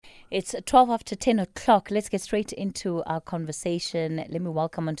It's 12 after 10 o'clock. Let's get straight into our conversation. Let me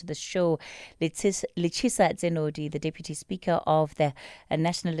welcome onto the show Lechesa Tsenoli, the Deputy Speaker of the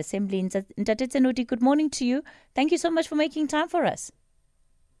National Assembly. Ntate Tsenoli, good morning to you. Thank you so much for making time for us.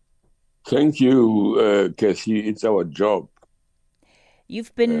 Thank you, Kathy. It's our job.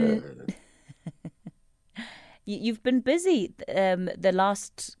 You've been you've been busy the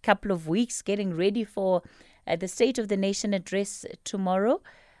last couple of weeks getting ready for the State of the Nation address tomorrow.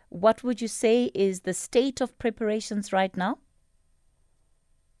 What would you say is the state of preparations right now?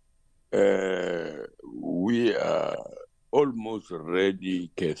 We are almost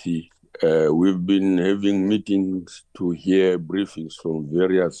ready, Kathy. We've been having meetings to hear briefings from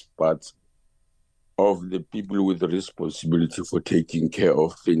various parts of the people with the responsibility for taking care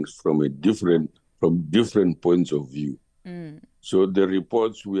of things from different points of view. So the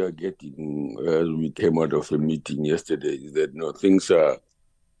reports we are getting as we came out of a meeting yesterday is that things are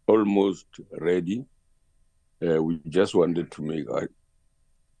almost ready. We just wanted to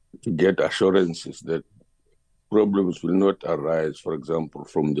get assurances that problems will not arise, for example,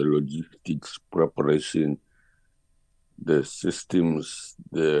 from the logistics preparation, the systems,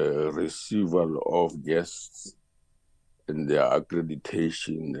 the receival of guests, and their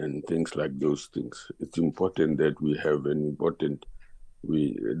accreditation and things like those things. It's important that we have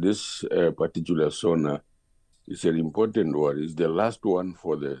this particular SONA is an important one. It's the last one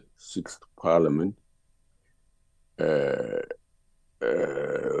for the 6th Parliament, to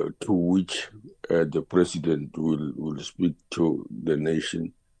which the President will speak to the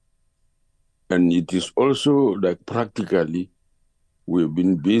nation. And it is also practically, we've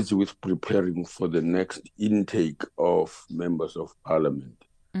been busy with preparing for the next intake of members of Parliament,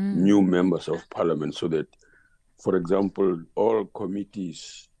 new members of Parliament, so that, for example, all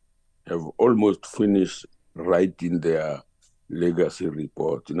committees have almost finished writing their legacy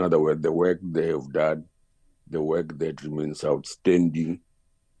report. In other words, the work they have done, the work that remains outstanding,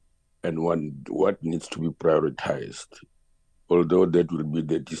 and what needs to be prioritized, although that will be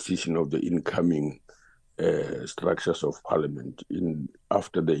the decision of the incoming structures of Parliament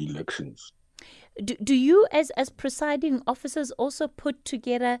after the elections. Do you, as presiding officers, also put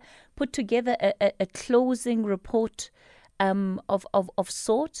together a closing report of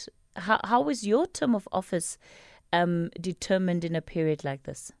sort? How is your term of office determined in a period like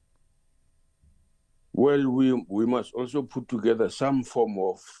this? Well, we must also put together some form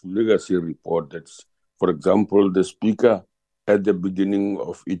of legacy report. That's, for example, the Speaker at the beginning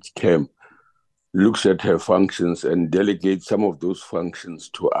of each term looks at her functions and delegates some of those functions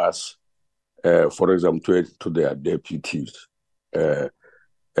to us, for example, to their deputies.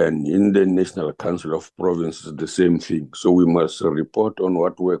 And in the National Council of Provinces, the same thing. So we must report on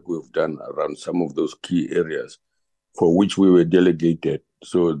what work we've done around some of those key areas for which we were delegated.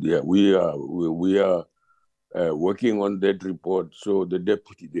 So we are working on that report. So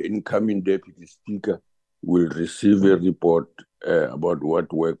the incoming deputy speaker will receive a report about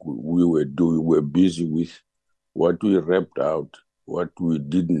what work we were doing, we're busy with, what we wrapped out, what we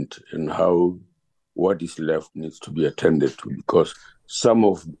didn't, and how what is left needs to be attended to, because some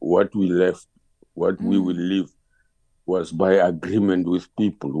of what we left, what we will leave, was by agreement with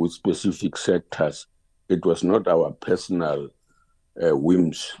people, with specific sectors. It was not our personal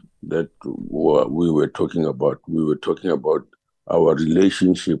whims that we were talking about. We were talking about our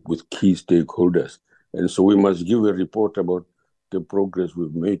relationship with key stakeholders. And so we must give a report about the progress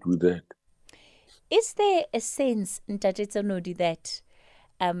we've made with that. Is there a sense, Ntate Tsenoli, that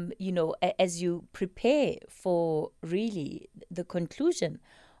as you prepare for really the conclusion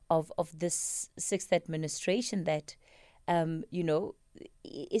of this 6th administration, that,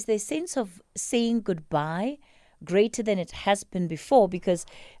 is there a sense of saying goodbye greater than it has been before? Because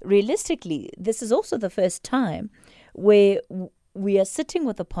realistically, this is also the first time where we are sitting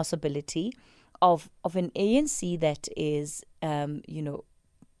with the possibility of an ANC that is, under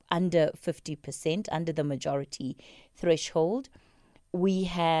 50%, under the majority threshold. We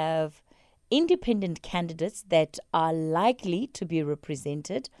have independent candidates that are likely to be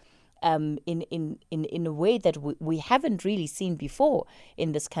represented in a way that we haven't really seen before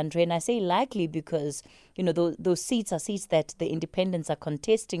in this country. And I say likely because, those seats are seats that the independents are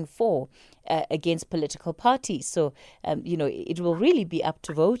contesting for against political parties. So, it will really be up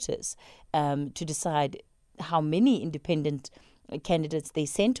to voters to decide how many independent candidates they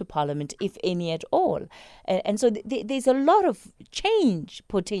send to Parliament, if any at all. And so there's a lot of change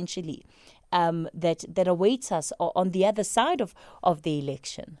potentially that awaits us on the other side of the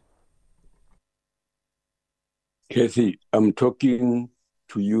election. Kathy, I'm talking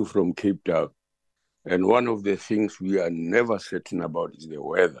to you from Cape Town. And one of the things we are never certain about is the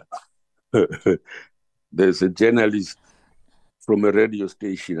weather. There's a journalist from a radio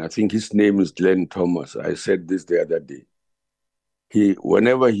station, I think his name is Glenn Thomas. I said this the other day.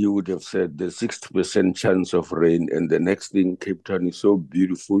 Whenever he would have said the 60% chance of rain, and the next thing, Cape Town is so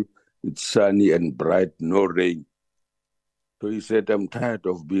beautiful, it's sunny and bright, no rain. So he said, I'm tired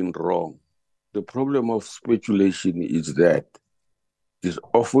of being wrong. The problem of speculation is that it is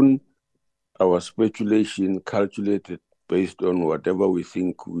often our speculation calculated based on whatever we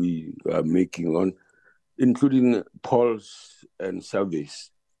think we are making on, including polls and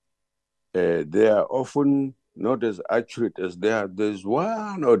surveys. They are often not as accurate as they are. There's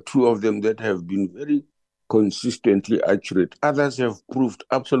one or two of them that have been very consistently accurate. Others have proved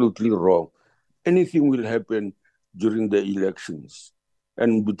absolutely wrong. Anything will happen during the elections.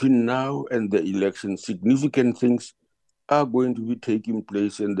 And between now and the election, significant things are going to be taking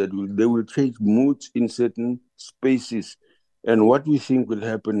place, and they will change moods in certain spaces. And what we think will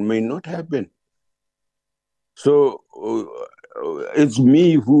happen may not happen. So it's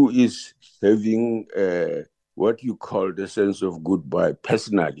me who is having what you call the sense of goodbye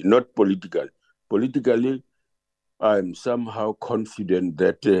personally, not political. Politically, I'm somehow confident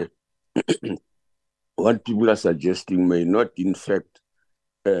that what people are suggesting may not, in fact,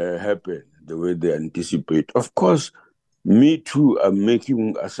 happen the way they anticipate. Of course, me too, I'm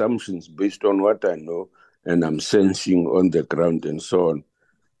making assumptions based on what I know and I'm sensing on the ground and so on.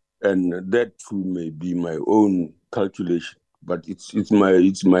 And that too may be my own calculation, but it's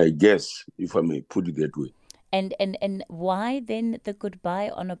my guess, if I may put it that way. And why then the goodbye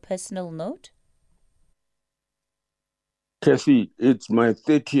on a personal note? Kathy, it's my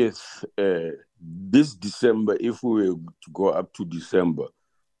 30th this December. If we were to go up to December,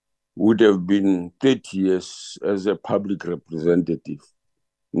 would have been 30 years as a public representative.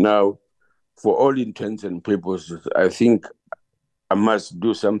 Now, for all intents and purposes, I think I must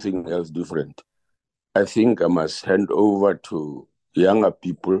do something else different. I think I must hand over to younger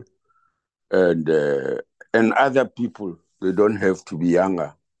people and other people. They don't have to be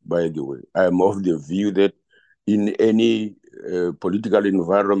younger, by the way. I'm of the view that in any political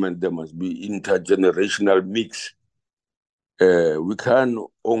environment, there must be intergenerational mix. We can't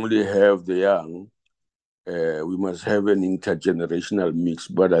only have the young. We must have an intergenerational mix.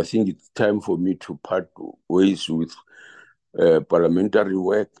 But I think it's time for me to part ways with parliamentary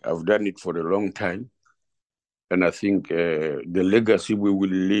work. I've done it for a long time. And I think the legacy we will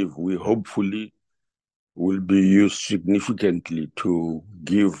leave, we hopefully will be used significantly to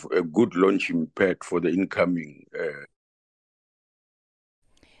give a good launching pad for the incoming.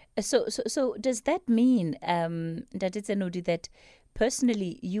 So does that mean, Ntate Tsenoli, that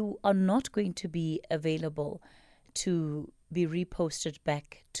personally you are not going to be available to be reposted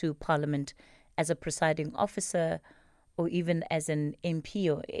back to Parliament as a presiding officer or even as an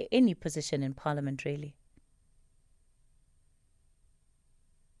MP or any position in Parliament, really?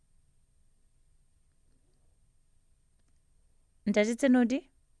 Ntate Tsenoli?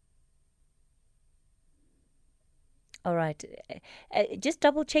 All right. Just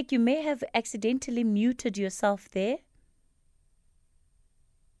double check. You may have accidentally muted yourself there.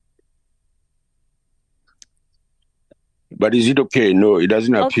 But is it okay? No, it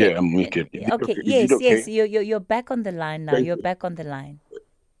doesn't appear I'm muted. Okay. Yes, yes. You're back on the line now. You're back on the line.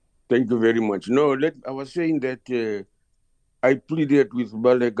 Thank you very much. No, I was saying that I pleaded with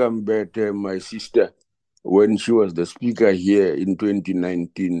Balekambet, my sister, when she was the speaker here in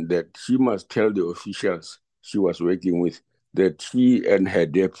 2019, that she must tell the officials she was working with that she and her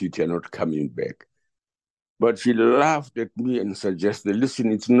deputy are not coming back. But she laughed at me and suggested,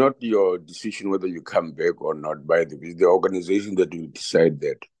 listen, it's not your decision whether you come back or not, by the way. It's the organization that will decide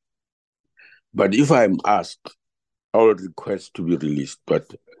that. But if I'm asked, I will request to be released. But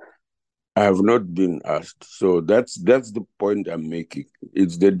I have not been asked. So that's the point I'm making.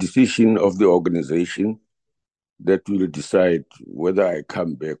 It's the decision of the organization that will decide whether I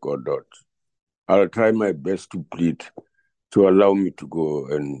come back or not. I'll try my best to plead to allow me to go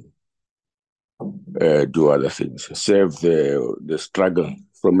and do other things, serve the struggle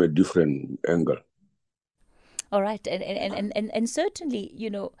from a different angle. All right. And certainly,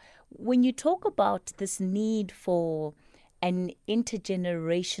 when you talk about this need for an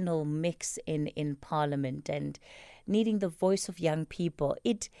intergenerational mix in Parliament and needing the voice of young people,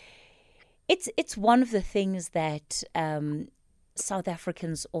 it's one of the things that South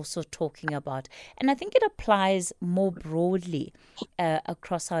Africans also talking about. And I think it applies more broadly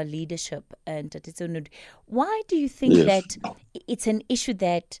across our leadership. And why do you think that it's an issue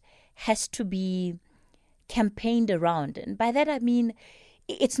that has to be campaigned around? And by that I mean,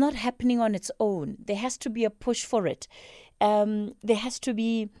 it's not happening on its own. There has to be a push for it. There has to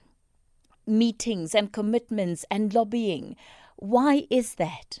be meetings and commitments and lobbying. Why is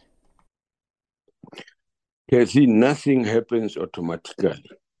that? Casey, nothing happens automatically.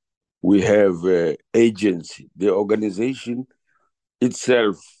 We have agency, the organization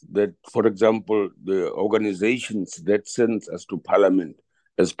itself, that, for example, the organizations that sends us to Parliament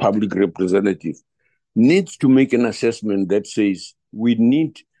as public representatives needs to make an assessment that says we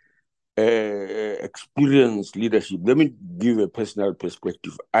need experienced leadership. Let me give a personal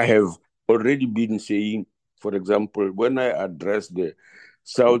perspective. I have already been saying, for example, when I addressed the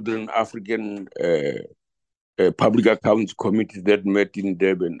Southern African Public Accounts Committee that met in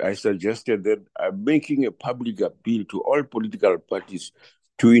Durban, I suggested that I'm making a public appeal to all political parties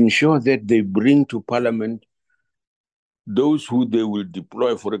to ensure that they bring to Parliament those who they will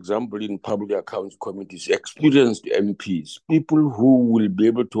deploy, for example, in public accounts committees, experienced MPs, people who will be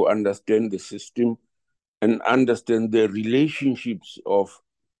able to understand the system and understand the relationships of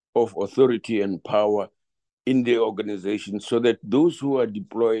authority and power in the organization, so that those who are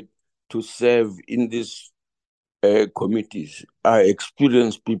deployed to serve in these committees are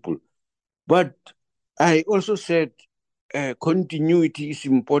experienced people. But I also said continuity is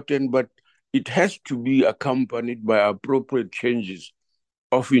important, but it has to be accompanied by appropriate changes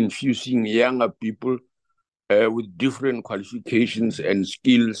of infusing younger people with different qualifications and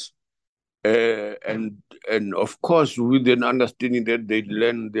skills, and of course with an understanding that they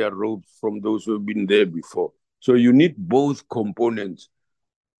learn their ropes from those who have been there before. So you need both components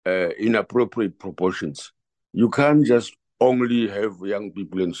in appropriate proportions. You can't just only have young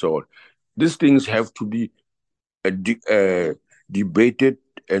people and so on. These things have to be debated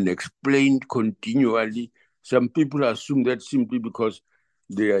and explained continually. Some people assume that simply because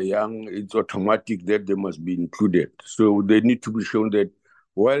they are young, it's automatic that they must be included. So they need to be shown that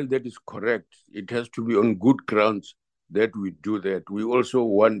while that is correct, it has to be on good grounds that we do that. We also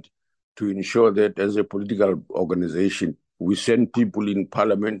want to ensure that as a political organization, we send people in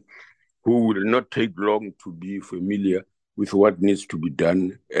Parliament who will not take long to be familiar with what needs to be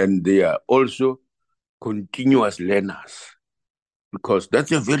done. And they are also continuous learners, because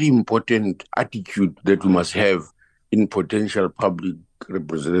that's a very important attitude that we must have in potential public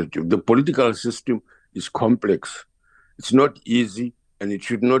representative. The political system is complex. It's not easy, and it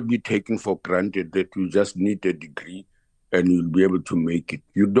should not be taken for granted that you just need a degree and you'll be able to make it.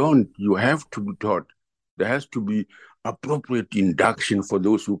 You don't. You have to be taught. There has to be appropriate induction for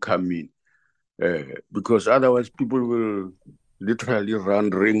those who come in, because otherwise people will literally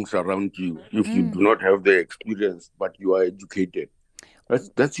run rings around you if you do not have the experience, but you are educated.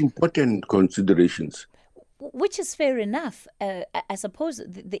 That's important considerations. Which is fair enough. I suppose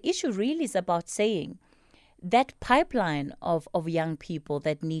the issue really is about saying that pipeline of young people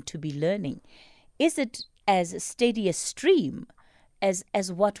that need to be learning, is it as steady a stream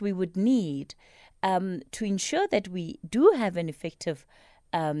as what we would need to ensure that we do have an effective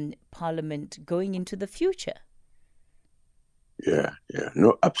parliament going into the future? Yeah,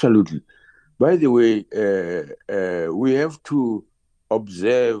 no, absolutely. By the way, we have to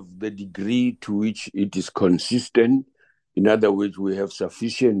observe the degree to which it is consistent. In other words, we have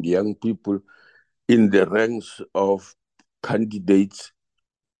sufficient young people in the ranks of candidates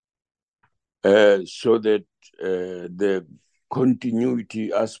so that the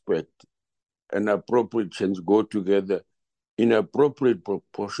continuity aspect and appropriate change go together in appropriate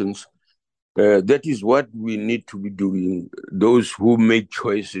proportions. That is what we need to be doing. Those who make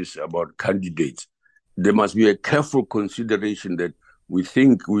choices about candidates, there must be a careful consideration that we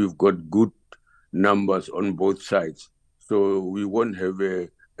think we've got good numbers on both sides, so we won't have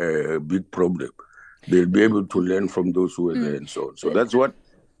a big problem. They'll be able to learn from those who are there and so on. So that's what.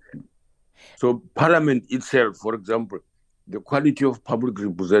 So Parliament itself, for example, the quality of public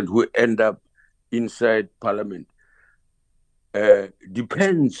representatives who end up inside Parliament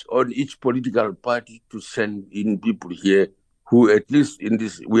depends on each political party to send in people here who, at least in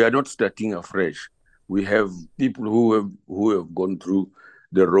this, we are not starting afresh. We have people who have gone through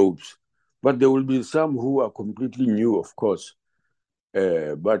the ropes, but there will be some who are completely new, of course.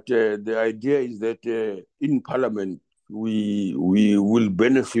 But the idea is that in Parliament we will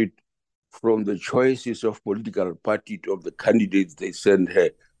benefit from the choices of political party of the candidates they send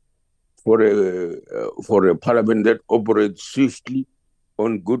here for a parliament that operates swiftly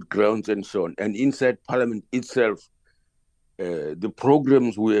on good grounds and so on. And inside Parliament itself, the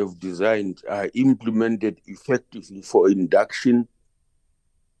programs we have designed are implemented effectively for induction,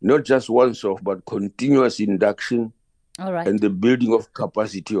 not just once off, but continuous induction. All right. And the building of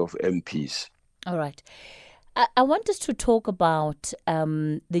capacity of MPs. All right. I want us to talk about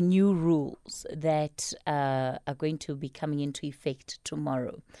the new rules that are going to be coming into effect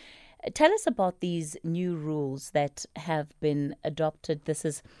tomorrow. Tell us about these new rules that have been adopted. This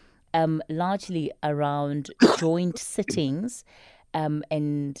is largely around joint sittings and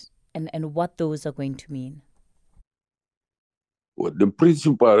what those are going to mean. Well, the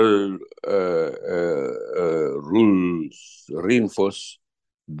principal rules reinforce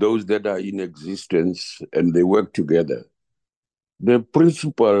those that are in existence and they work together. The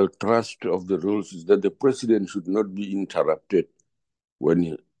principal thrust of the rules is that the president should not be interrupted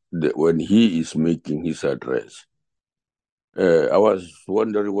when he is making his address. I was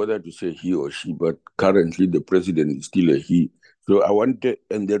wondering whether to say he or she, but currently the president is still a he. So and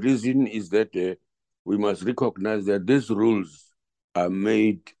the reason is that we must recognize that these rules are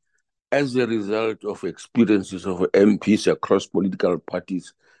made as a result of experiences of MPs across political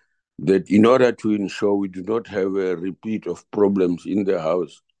parties, that in order to ensure we do not have a repeat of problems in the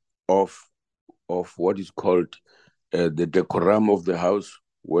House of what is called the decorum of the House,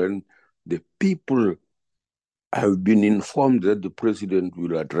 when the people have been informed that the president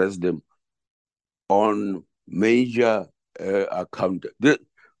will address them on major account.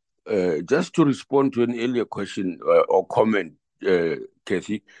 Just to respond to an earlier question or comment,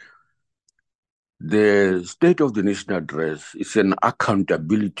 Kathy, the State of the Nation address is an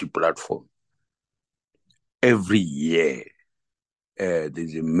accountability platform. Every year,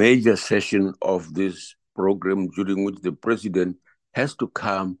 there's a major session of this program during which the president has to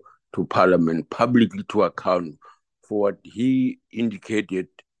come to Parliament publicly to account for what he indicated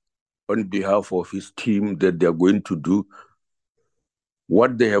on behalf of his team that they're going to do,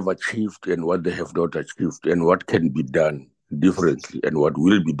 what they have achieved and what they have not achieved, and what can be done differently and what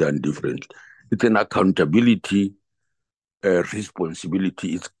will be done differently. It's an accountability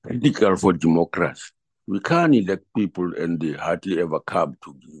responsibility. It's critical for democracy. We can't elect people and they hardly ever come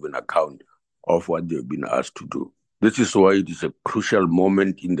to give an account of what they've been asked to do. This is why it is a crucial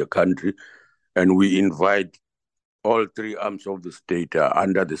moment in the country, and we invite all three arms of the state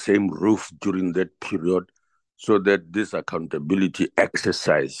under the same roof during that period, so that this accountability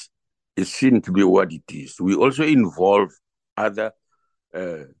exercise is seen to be what it is. We also involve other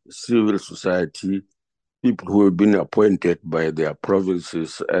civil society, people who have been appointed by their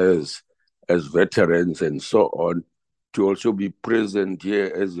provinces as veterans and so on, to also be present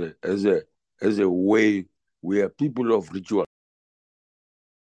here as a way we are people of ritual.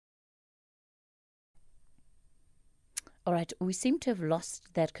 All right, we seem to have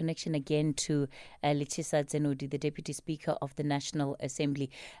lost that connection again to Lechesa Tsenoli, the Deputy Speaker of the National Assembly.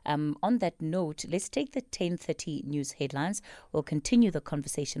 On that note, let's take the 10:30 news headlines. We'll continue the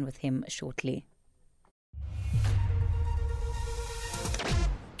conversation with him shortly.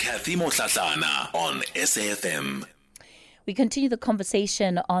 Kathy Motlatlana on SAFM. We continue the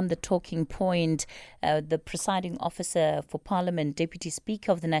conversation on the talking point. The presiding officer for Parliament, Deputy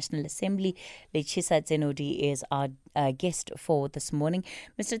Speaker of the National Assembly, Lechesa Tsenoli, is our guest for this morning.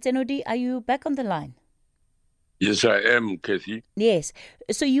 Mr. Tsenoli, are you back on the line? Yes, I am, Kathy. Yes.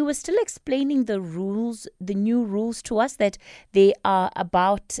 So you were still explaining the rules, the new rules to us, that they are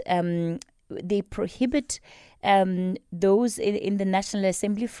about, they prohibit those in the National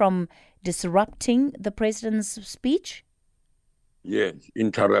Assembly from disrupting the president's speech? Yes,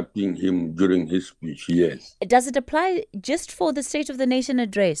 interrupting him during his speech, yes. Does it apply just for the State of the Nation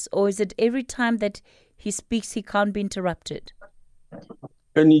address, or is it every time that he speaks he can't be interrupted?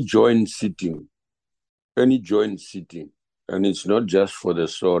 Any joint sitting, and it's not just for the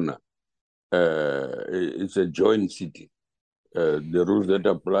SONA, it's a joint sitting. The rules that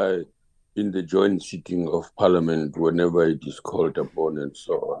apply in the joint sitting of Parliament whenever it is called upon and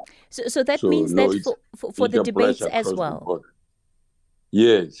so on. So that means that for the debates as well?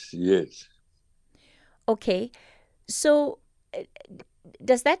 Yes. Okay. So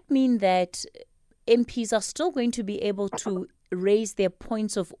does that mean that MPs are still going to be able to raise their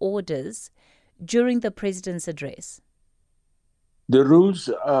points of orders during the president's address? The rules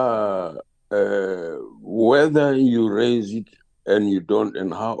are whether you raise it and you don't,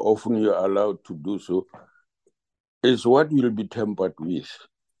 and how often you're allowed to do so, is what will be tempered with.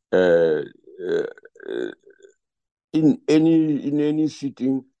 In any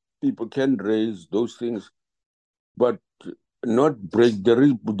sitting, people can raise those things, but not break.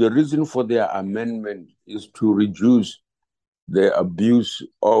 The reason for their amendment is to reduce the abuse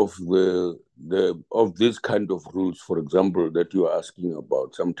of of this kind of rules, for example, that you are asking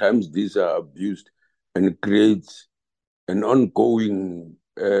about. Sometimes these are abused and it creates an ongoing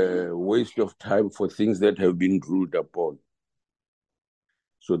waste of time for things that have been ruled upon.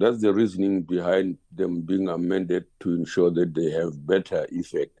 So that's the reasoning behind them being amended to ensure that they have better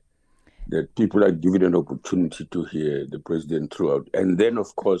effect, that people are given an opportunity to hear the president throughout. And then,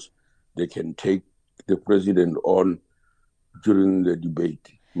 of course, they can take the president on during the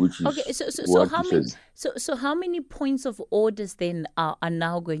debate, which is Okay, so what how he many said. so how many points of orders then are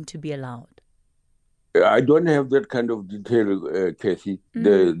now going to be allowed? I don't have that kind of detail, Kathy.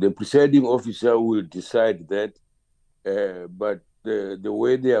 The presiding officer will decide that, but the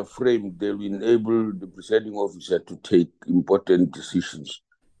way they are framed, they will enable the presiding officer to take important decisions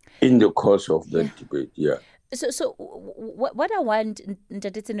in the course of that debate. Yeah. So what I want,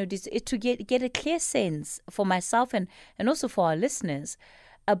 Ntate Tsenoli, is to get a clear sense for myself and also for our listeners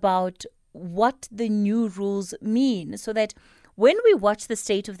about what the new rules mean, so that when we watch the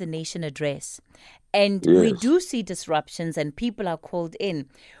State of the Nation address and we do see disruptions and people are called in,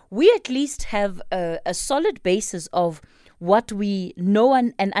 we at least have a solid basis of what we know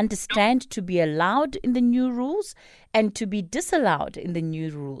and understand to be allowed in the new rules and to be disallowed in the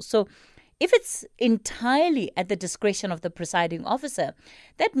new rules. So if it's entirely at the discretion of the presiding officer,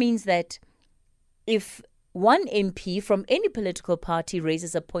 that means that if one MP from any political party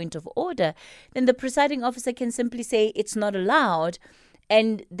raises a point of order, then the presiding officer can simply say it's not allowed,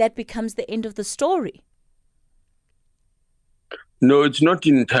 and that becomes the end of the story. No, it's not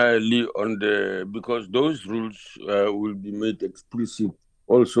entirely because those rules will be made explicit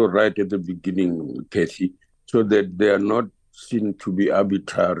also right at the beginning, Kathy, so that they are not seen to be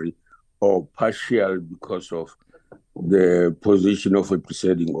arbitrary or partial because of the position of a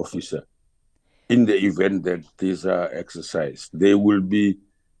presiding officer. In the event that these are exercised, they will be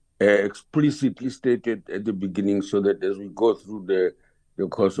explicitly stated at the beginning, so that as we go through the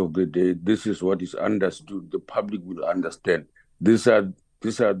course of the day, this is what is understood. The public will understand. These are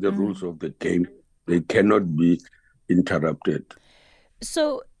the rules of the game. They cannot be interrupted.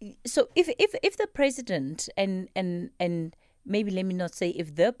 So if the president and maybe let me not say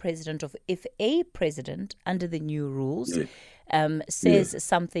if the president, of if a president under the new rules says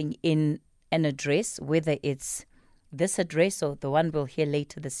something in an address, whether it's this address or the one we'll hear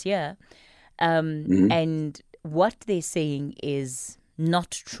later this year, and what they're saying is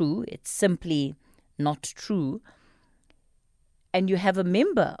not true, it's simply not true, and you have a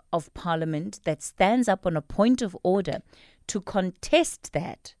member of parliament that stands up on a point of order to contest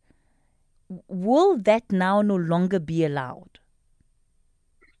that, will that now no longer be allowed?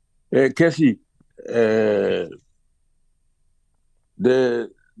 Kathy, the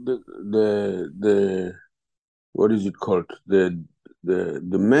what is it called? The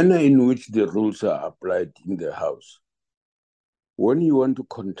manner in which the rules are applied in the House. When you want to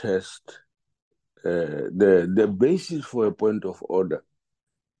contest, the basis for a point of order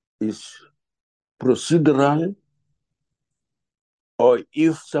is procedural, or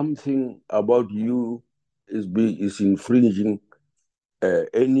if something about you is infringing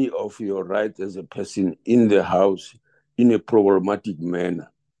any of your rights as a person in the House in a problematic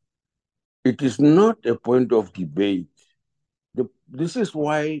manner. It is not a point of debate. This is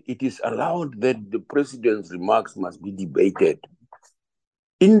why it is allowed that the president's remarks must be debated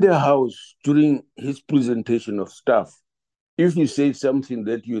in the House during his presentation of stuff. If you say something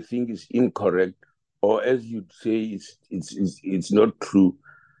that you think is incorrect, or as you say it's not true,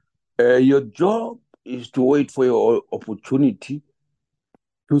 your job is to wait for your opportunity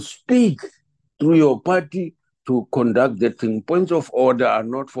to speak through your party to conduct that thing. Points of order are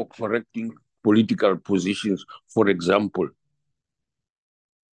not for correcting political positions, for example.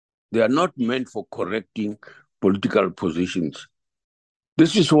 They are not meant for correcting political positions.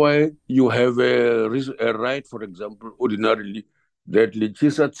 This is why you have a right, for example, ordinarily, that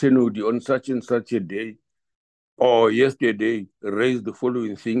Lechesa Tsenoli on such and such a day or yesterday raised the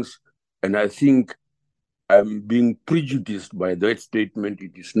following things, and I think I'm being prejudiced by that statement.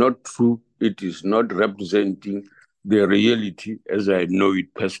 It is not true. It is not representing the reality as I know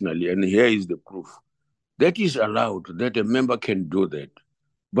it personally. And here is the proof. That is allowed, that a member can do that.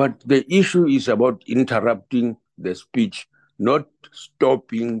 But the issue is about interrupting the speech, not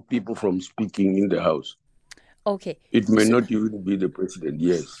stopping people from speaking in the House. Okay. It may not even be the president,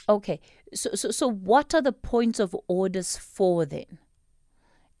 yes. Okay. So what are the points of orders for then?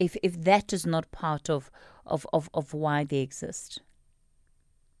 If that is not part of why they exist?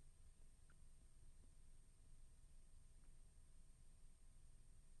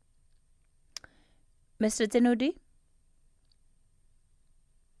 Mr. Tsenoli?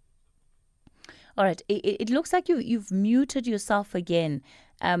 All right. It looks like you've muted yourself again.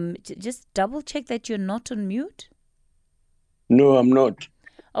 Just double check that you're not on mute. No, I'm not.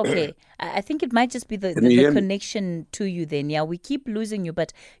 Okay, I think it might just be the, Can the, you the hear me? connection to you then. Yeah, we keep losing you,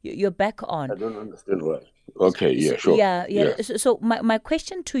 but you're back on. I don't understand why. Okay, yeah, So, sure. yeah. Yeah. So my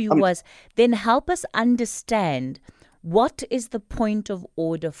question to you Um, was then help us understand what is the point of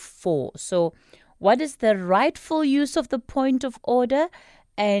order for. So what is the rightful use of the point of order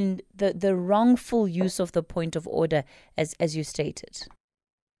and the wrongful use of the point of order as you stated?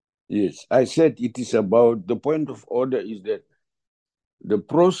 yes, I said it is about the point of order is that the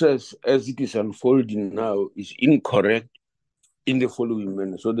process as it is unfolding now is incorrect in the following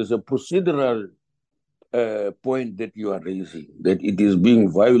manner. So there's a procedural point that you are raising, that it is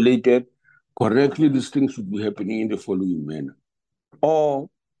being violated. Correctly, these things should be happening in the following manner. Or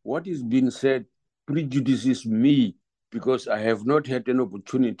what is being said prejudices me because I have not had an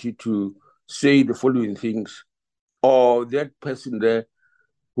opportunity to say the following things, or that person there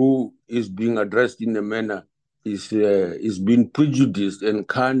who is being addressed in a manner is being prejudiced and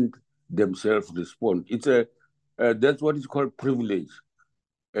can't themselves respond. It's that's what is called privilege,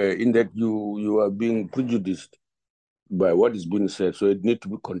 in that you are being prejudiced by what is being said, so it needs to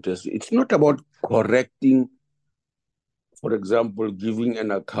be contested. It's not about correcting, for example, giving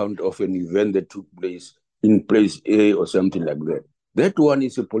an account of an event that took place in place A or something like that. That one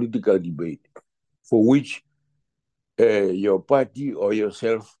is a political debate for which your party or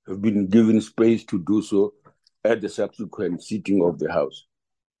yourself have been given space to do so at the subsequent sitting of the House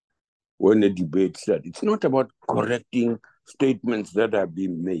when the debate starts. It's not about correcting statements that have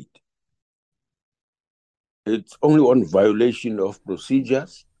been made. It's only on violation of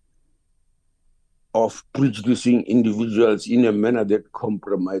procedures, of prejudicing individuals in a manner that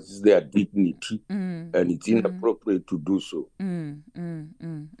compromises their dignity, and it's inappropriate to do so.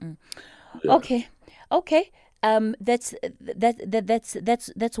 Yeah. Okay. That's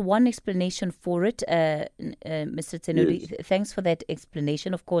one explanation for it, Mr. Tsenoli. Yes. Thanks for that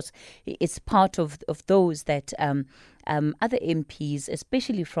explanation. Of course, it's part of those that other MPs,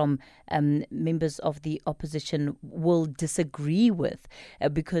 especially from members of the opposition, will disagree with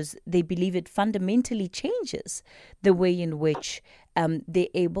because they believe it fundamentally changes the way in which they're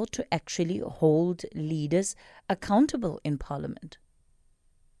able to actually hold leaders accountable in Parliament.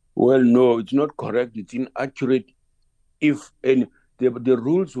 Well, no, it's not correct. It's inaccurate. If any, the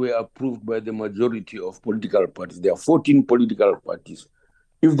rules were approved by the majority of political parties. There are 14 political parties.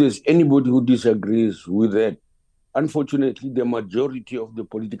 If there's anybody who disagrees with that, unfortunately, the majority of the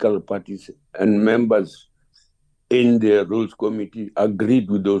political parties and members in the rules committee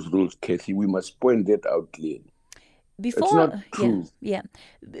agreed with those rules, Kathy. We must point that out clearly. It's not true.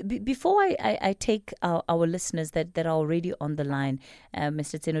 Before I take our listeners that are already on the line,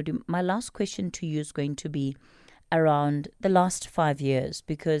 Mr. Tsenoli, my last question to you is going to be around the last 5 years,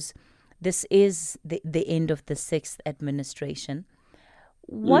 because this is the end of the 6th administration.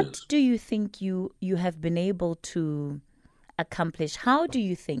 What Yes. do you think you have been able to accomplish? How do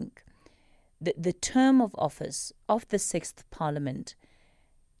you think the term of office of the 6th Parliament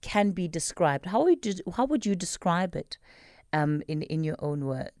can be described? How would you describe it in your own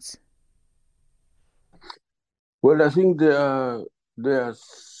words? Well, I think there are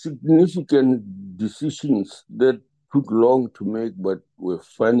significant decisions that took long to make, but were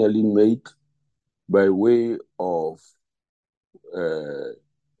finally made by way of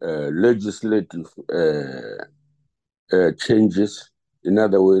legislative changes. In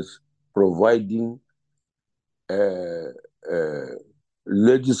other words, providing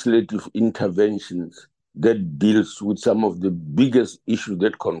legislative interventions that deals with some of the biggest issues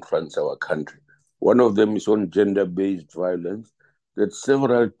that confronts our country. One of them is on gender-based violence. There's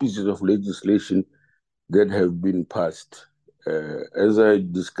several pieces of legislation that have been passed, as I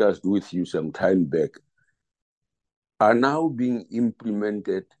discussed with you some time back, are now being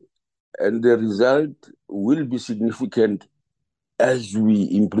implemented, and the result will be significant as we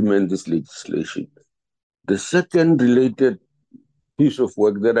implement this legislation. The second related piece of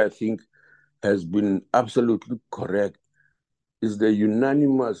work that I think has been absolutely correct is the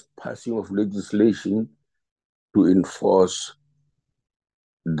unanimous passing of legislation to enforce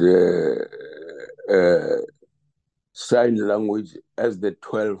the sign language as the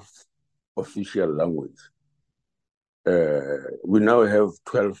 12th official language. We now have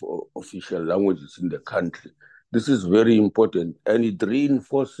 12 official languages in the country. This is very important, and it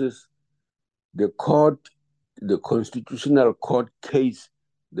reinforces the Constitutional Court case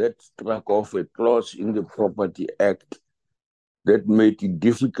that struck off a clause in the Property Act that made it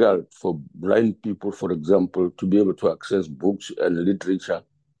difficult for blind people, for example, to be able to access books and literature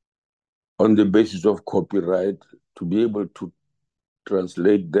on the basis of copyright, to be able to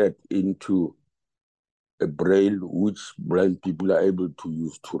translate that into a braille which blind people are able to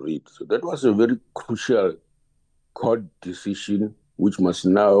use to read. So that was a very crucial court decision, which we must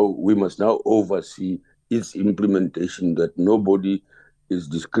now oversee its implementation, that nobody is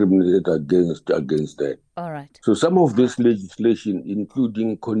discriminated against that. All right. So some of this legislation,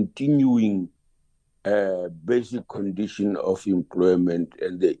 including continuing basic condition of employment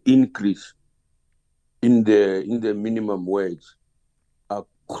and the increase in the minimum wage, are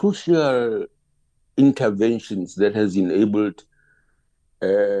crucial interventions that has enabled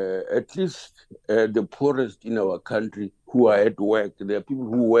at least the poorest in our country who are at work. There are people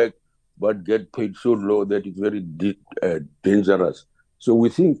who work but get paid so low that it's very dangerous. So we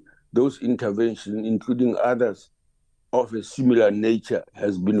think those interventions, including others of a similar nature,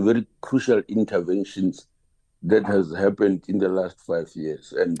 has been very crucial interventions that has happened in the last 5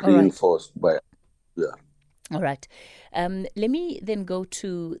 years and reinforced by. All right. Let me then go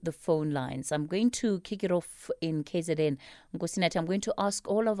to the phone lines. I'm going to kick it off in KZN. Nkosinathi, I'm going to ask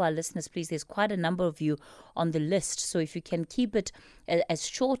all of our listeners, please, there's quite a number of you on the list. So if you can keep it as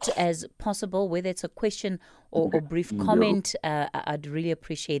short as possible, whether it's a question or brief comment, I'd really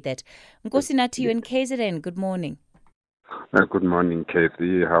appreciate that. Nkosinathi, you in KZN, good morning. Good morning,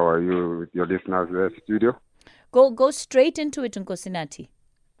 Kathy. How are you with your listeners in the studio? Go straight into it, Nkosinathi.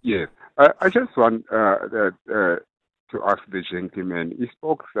 Yes. I just want to ask the gentleman. He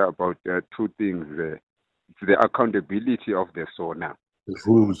spoke about two things there. It's the accountability of the SONA. The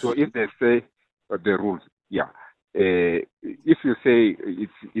rules. So if they say the rules, if you say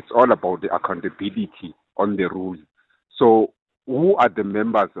it's all about the accountability on the rules, so who are the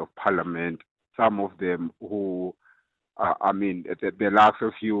members of parliament? Some of them who, the last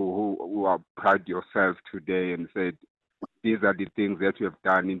of you who are proud yourself today and said, these are the things that we have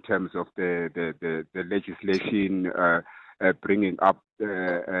done in terms of the legislation, bringing up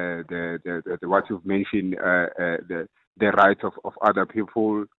the what you've mentioned, the rights of other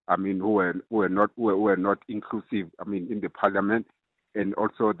people. Who were not inclusive. In the parliament, and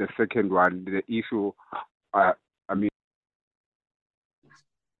also the second one, the issue.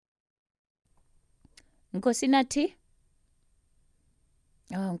 Nkosinathi?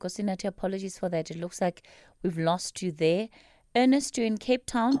 Oh, Nkosinathi, apologies for that. It looks like we've lost you there. Ernest, you're in Cape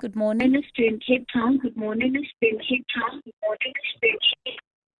Town. Good morning. Ernest, you're in Cape Town. Good morning.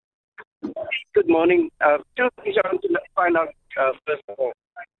 Good morning. Two things I want to find out, first of all.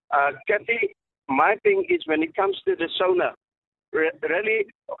 Kathy, my thing is when it comes to the SONA, really,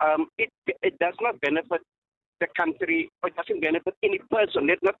 it does not benefit the country, or it doesn't benefit any person.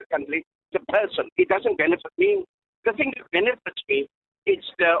 Not the country, the person. It doesn't benefit me. The thing that benefits me, it's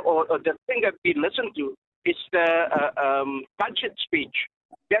the thing that we listen to is the budget speech.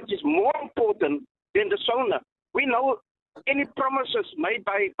 That is more important than the SONA. We know any promises made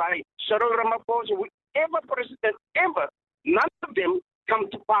by Cyril Ramaphosa, whichever president ever, none of them come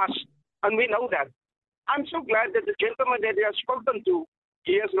to pass, and we know that. I'm so glad that the gentleman that he has spoken to,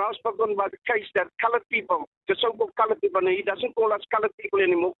 he has now spoken about the case that colored people, the so-called colored people, and he doesn't call us colored people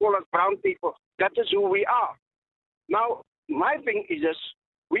anymore, call us brown people. That is who we are. Now, my thing is this,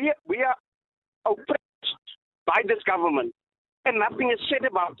 we are oppressed by this government, and nothing is said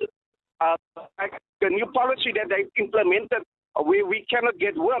about it. Like the new policy that they implemented, we cannot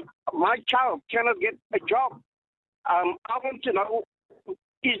get work. My child cannot get a job. I want to know,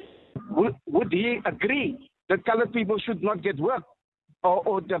 would he agree that colored people should not get work,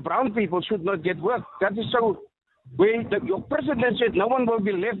 or the brown people should not get work? That is so. Your president said no one will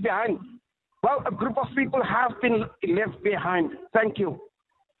be left behind. Well, a group of people have been left behind. Thank you.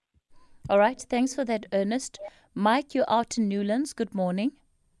 All right. Thanks for that, Ernest. Mike, you're out in Newlands. Good morning.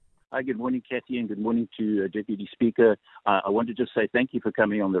 Hi, good morning, Kathy, and good morning to Deputy Speaker. I want to just say thank you for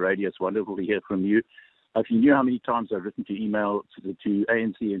coming on the radio. It's wonderful to hear from you. If you knew how many times I've written to email to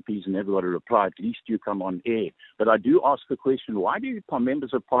ANC MPs and never got a reply, at least you come on air. But I do ask the question, why do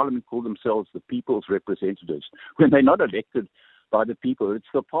members of Parliament call themselves the people's representatives when they're not elected by the people? It's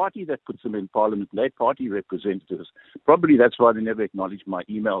the party that puts them in Parliament. They're party representatives. Probably that's why they never acknowledge my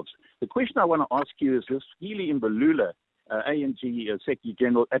emails. The question I want to ask you is this: Gili Mbalula, ANC Secretary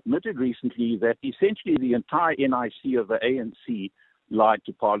General, admitted recently that essentially the entire NIC of the ANC lied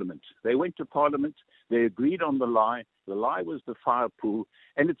to Parliament. They went to Parliament, they agreed on the lie was the fire pool,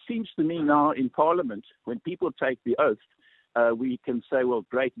 and it seems to me now in Parliament, when people take the oath, we can say, well,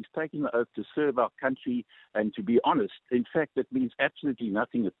 great, he's taking the oath to serve our country and to be honest. In fact, that means absolutely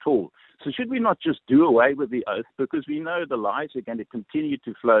nothing at all. So should we not just do away with the oath, because we know the lies are going to continue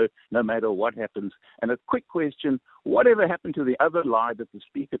to flow no matter what happens? And a quick question, whatever happened to the other lie that the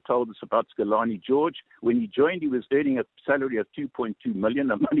Speaker told us about Skalani George? When he joined, he was earning a salary of 2.2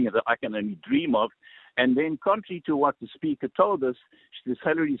 million, a money that I can only dream of. And then, contrary to what the Speaker told us, the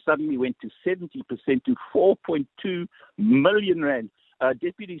salary suddenly went to 70% to 4.2 million rand.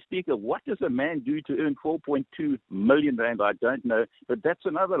 Deputy Speaker, what does a man do to earn 4.2 million rand? I don't know, but that's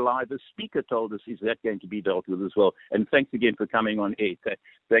another lie. The Speaker told us. Is that going to be dealt with as well? And thanks again for coming on air.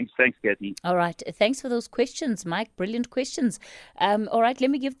 Thanks, Kathy. All right. Thanks for those questions, Mike. Brilliant questions. All right. Let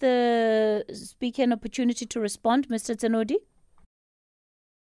me give the Speaker an opportunity to respond, Mr. Tsenoli.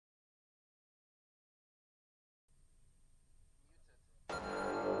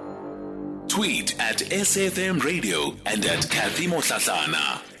 Tweet at SFM Radio and at Kathy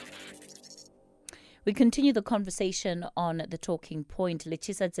Motlatlana. We continue the conversation on the talking point.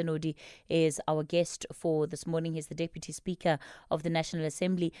 Lechesa Tsenoli is our guest for this morning. He's the Deputy Speaker of the National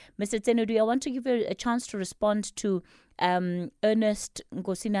Assembly. Mr. Tsenoli, I want to give you a chance to respond to Ernest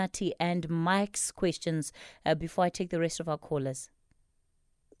Nkosinathi and Mike's questions before I take the rest of our callers.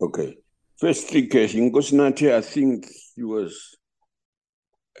 Okay. Firstly, Nkosinathi, I think he was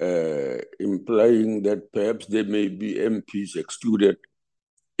implying that perhaps there may be MPs excluded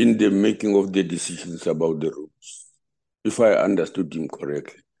in the making of the decisions about the rules, if I understood him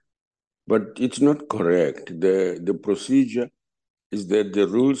correctly. But it's not correct. The procedure is that the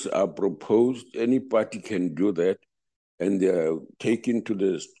rules are proposed, any party can do that, and they are taken to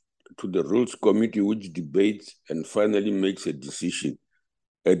the Rules Committee, which debates and finally makes a decision.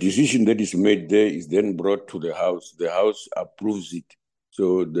 A decision that is made there is then brought to the House. The House approves it.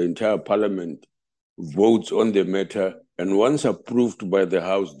 So the entire Parliament votes on the matter, and once approved by the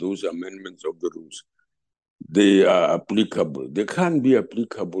House, those amendments of the rules, they are applicable. They can't be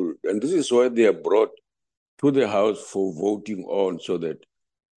applicable, and this is why they are brought to the House for voting on, so that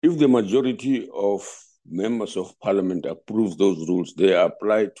if the majority of members of Parliament approve those rules, they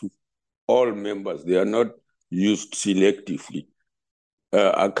apply to all members. They are not used selectively.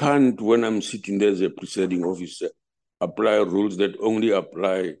 I can't, when I'm sitting there as a presiding officer, apply rules that only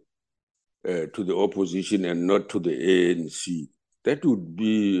apply to the opposition and not to the ANC. That would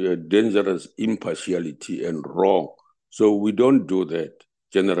be a dangerous impartiality and wrong. So we don't do that,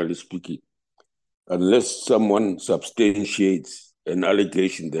 generally speaking, unless someone substantiates an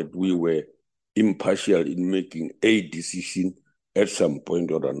allegation that we were impartial in making a decision at some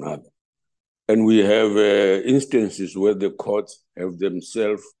point or another. And we have instances where the courts have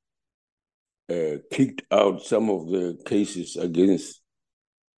themselves kicked out some of the cases against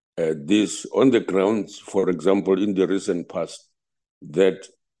this on the grounds, for example, in the recent past, that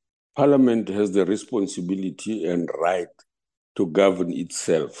Parliament has the responsibility and right to govern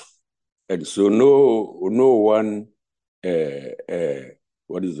itself. And so no one,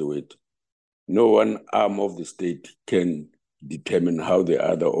 no one arm of the state can determine how the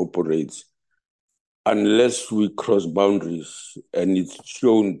other operates unless we cross boundaries and it's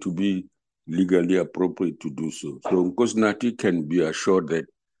shown to be legally appropriate to do so. So Nkosinathi can be assured that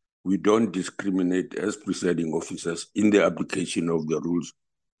we don't discriminate as presiding officers in the application of the rules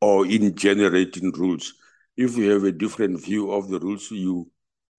or in generating rules. If you have a different view of the rules, you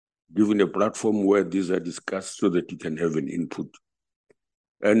given a platform where these are discussed so that you can have an input.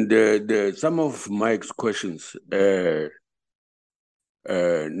 And some of Mike's questions, no,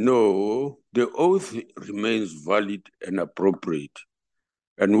 the oath remains valid and appropriate.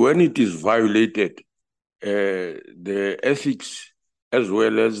 And when it is violated, the ethics as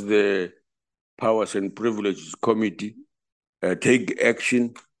well as the Powers and Privileges Committee take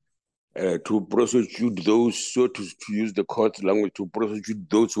action to prosecute those, so to use the court's language, to prosecute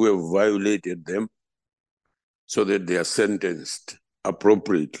those who have violated them so that they are sentenced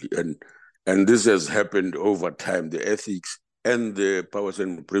appropriately. And this has happened over time. The ethics and the Powers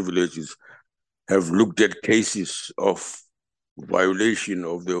and Privileges have looked at cases of violation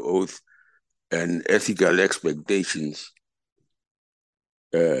of the oath and ethical expectations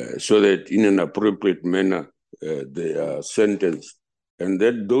so that in an appropriate manner they are sentenced. And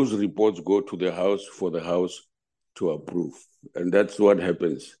then those reports go to the House for the House to approve. And that's what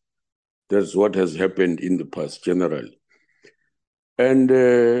happens. That's what has happened in the past generally. And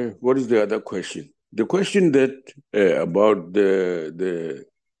what is the other question? The question that about the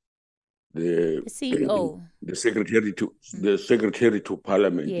CEO, the secretary to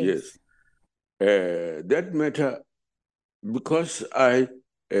Parliament, yes. That matter, because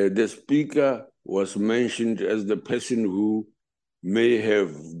the Speaker was mentioned as the person who may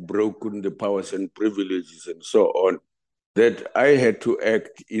have broken the powers and privileges and so on, that I had to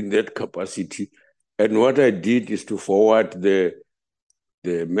act in that capacity. And what I did is to forward the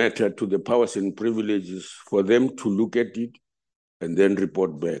matter to the powers and privileges for them to look at it and then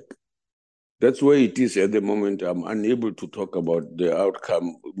report back. That's where it is at the moment. I'm unable to talk about the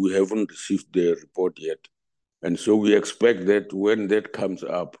outcome. We haven't received the report yet. And so we expect that when that comes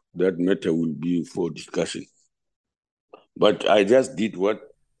up, that matter will be for discussion. But I just did what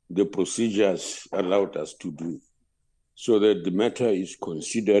the procedures allowed us to do, so that the matter is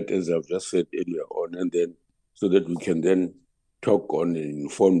considered, as I've just said earlier on, and then so that we can then talk on an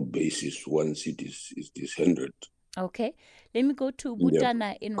informed basis once it is handled. Okay. Let me go to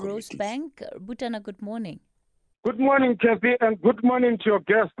Butana in Rosebank. Butana, good morning. Good morning, Kathy, and good morning to your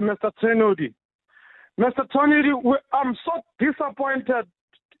guest, Mr. Tsenoli. Mr. Tsenoli, I'm so disappointed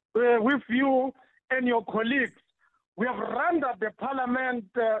with you and your colleagues. We have rendered the parliament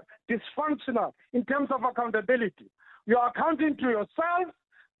dysfunctional in terms of accountability. You are accounting to yourself.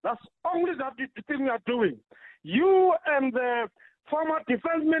 That's only the thing you are doing. You and the former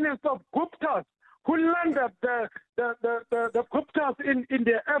defense minister of Gupta's, who landed the Guptas in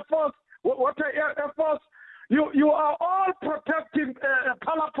the Air Force, water Air Force, you are all protecting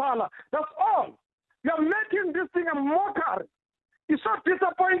Pala. That's all. You are making this thing a mockery. It's so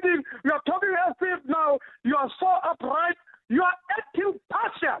disappointing. You are talking as if now you are so upright. You are acting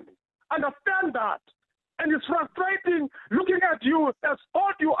partially. Understand that. And it's frustrating looking at you as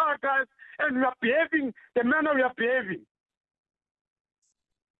old you are, guys, and you are behaving the manner you are behaving.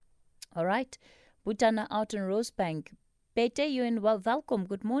 All right. Butana out in Rosebank. Pete, you're in welcome.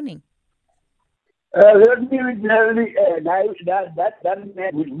 Good morning. Let me tell you, that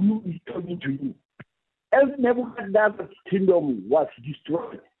man who is talking to you. As Nebuchadnezzar's kingdom was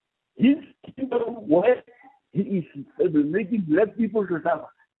destroyed, his kingdom where he is making black people to suffer.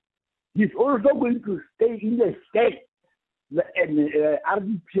 He's also going to stay in the state and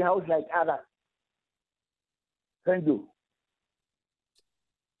RDP house like others. Thank you.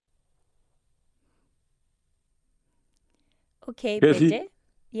 Okay, Pete.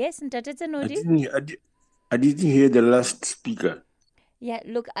 Yes, Ntate Tsenoli? I didn't hear the last speaker. Yeah,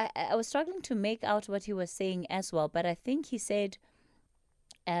 look, I was struggling to make out what he was saying as well, but I think he said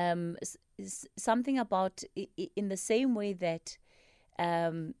something about in the same way that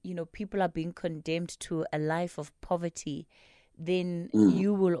people are being condemned to a life of poverty, then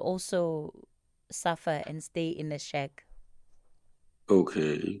you will also suffer and stay in a shack.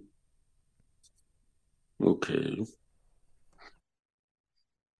 Okay.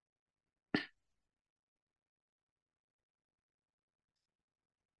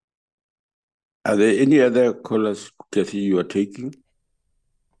 Are there any other callers, Kathy, you are taking?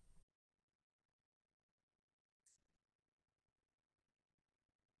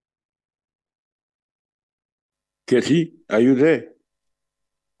 Kathy, are you there?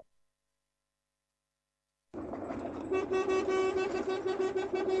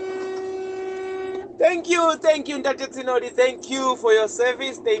 Thank you, Ntate Tsenoli. Thank you for your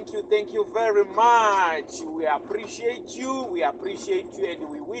service. Thank you very much. We appreciate you, and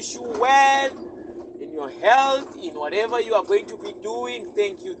we wish you well in your health, in whatever you are going to be doing.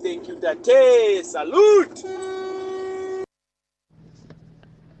 Thank you, Tate. Salute!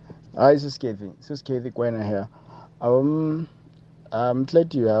 Hi, this is Kathy Kwena here. I'm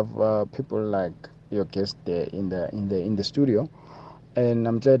glad you have people like your guest there in the studio, and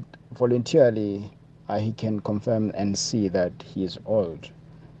I'm glad voluntarily he can confirm and see that he is old,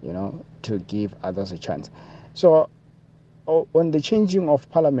 to give others a chance. So, on the changing of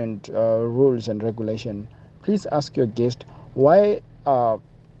Parliament rules and regulation, please ask your guest why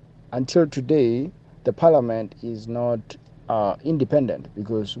until today the Parliament is not independent,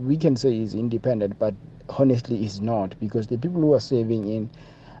 because we can say it's independent, but honestly it's not, because the people who are serving in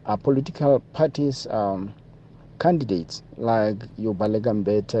political parties, candidates like Yobalega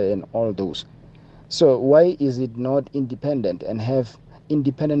Mbete and all those. So why is it not independent and have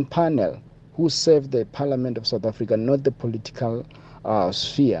independent panel who serve the Parliament of South Africa, not the political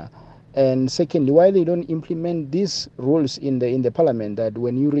sphere? And secondly, why they don't implement these rules in the Parliament that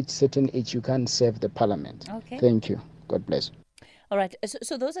when you reach certain age you can't serve the Parliament? Okay. Thank you. God bless. All right.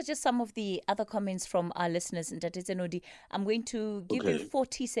 So those are just some of the other comments from our listeners. Ntate Tsenoli, I'm going to give you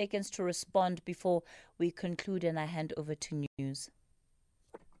 40 seconds to respond before we conclude, and I hand over to news.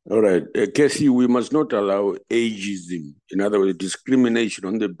 All right. Cassie, we must not allow ageism, in other words, discrimination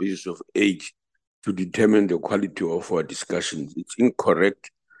on the basis of age, to determine the quality of our discussions. It's incorrect.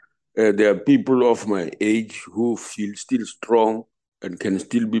 There are people of my age who feel still strong and can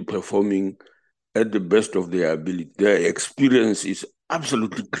still be performing at the best of their ability. Their experience is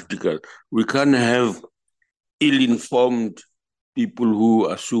absolutely critical. We can't have ill-informed people who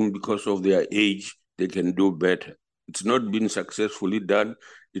assume because of their age they can do better. It's not been successfully done.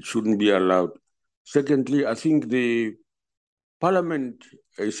 It shouldn't be allowed. Secondly, I think the Parliament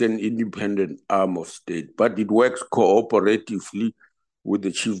is an independent arm of state, but it works cooperatively with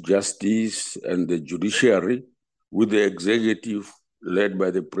the Chief Justice and the judiciary, with the executive led by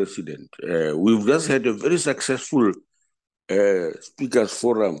the President. We've just had a very successful Speakers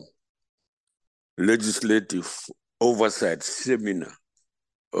Forum legislative oversight seminar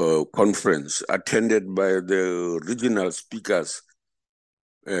conference attended by the regional speakers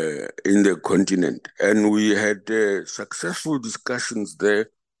in the continent. And we had successful discussions there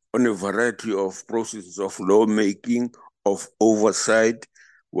on a variety of processes of lawmaking, of oversight,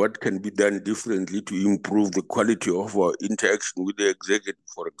 what can be done differently to improve the quality of our interaction with the executive,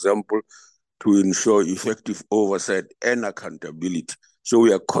 for example, to ensure effective oversight and accountability. So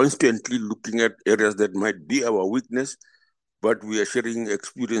we are constantly looking at areas that might be our weakness, but we are sharing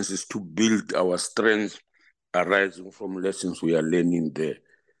experiences to build our strengths arising from lessons we are learning there.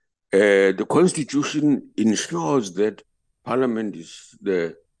 The Constitution ensures that Parliament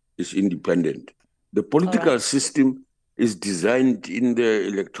is independent. The political system is designed in the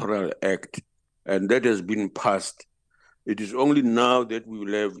Electoral Act, and that has been passed. It is only now that we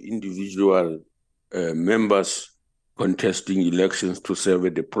will have individual members contesting elections to serve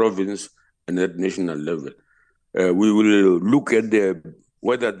at the province and at national level. We will look at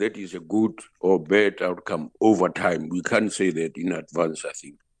whether that is a good or bad outcome over time. We can't say that in advance, I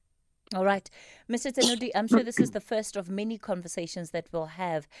think. All right. Mr. Tsenoli, I'm sure this is the first of many conversations that we'll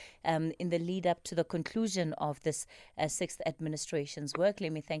have in the lead up to the conclusion of this sixth administration's work.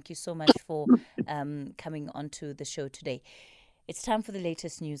 Let me thank you so much for coming onto the show today. It's time for the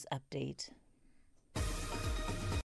latest news update.